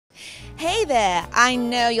Hey there! I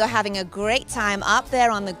know you're having a great time up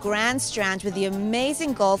there on the Grand Strand with the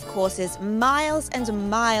amazing golf courses, miles and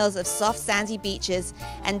miles of soft sandy beaches,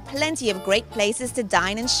 and plenty of great places to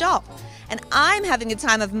dine and shop. And I'm having the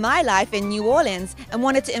time of my life in New Orleans and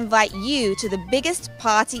wanted to invite you to the biggest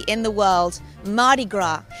party in the world, Mardi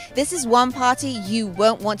Gras. This is one party you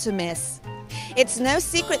won't want to miss. It's no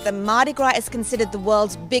secret that Mardi Gras is considered the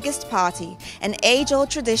world's biggest party, an age-old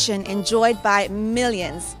tradition enjoyed by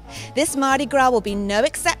millions. This Mardi Gras will be no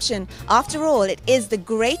exception. After all, it is the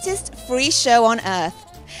greatest free show on earth.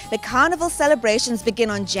 The carnival celebrations begin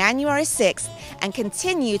on January 6th and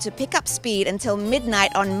continue to pick up speed until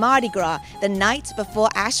midnight on Mardi Gras, the night before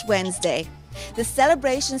Ash Wednesday. The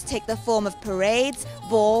celebrations take the form of parades,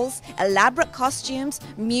 balls, elaborate costumes,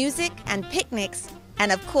 music and picnics,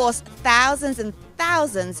 and of course, thousands and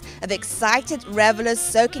thousands of excited revelers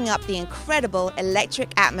soaking up the incredible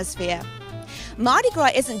electric atmosphere. Mardi Gras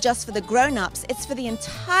isn't just for the grown-ups, it's for the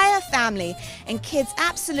entire family, and kids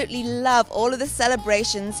absolutely love all of the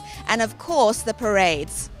celebrations and of course the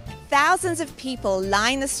parades. Thousands of people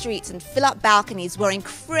line the streets and fill up balconies wearing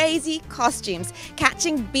crazy costumes,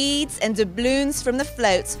 catching beads and doubloons from the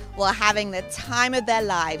floats while having the time of their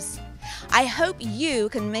lives. I hope you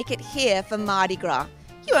can make it here for Mardi Gras.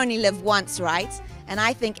 You only live once, right? And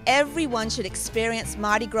I think everyone should experience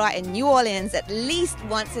Mardi Gras in New Orleans at least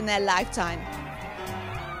once in their lifetime.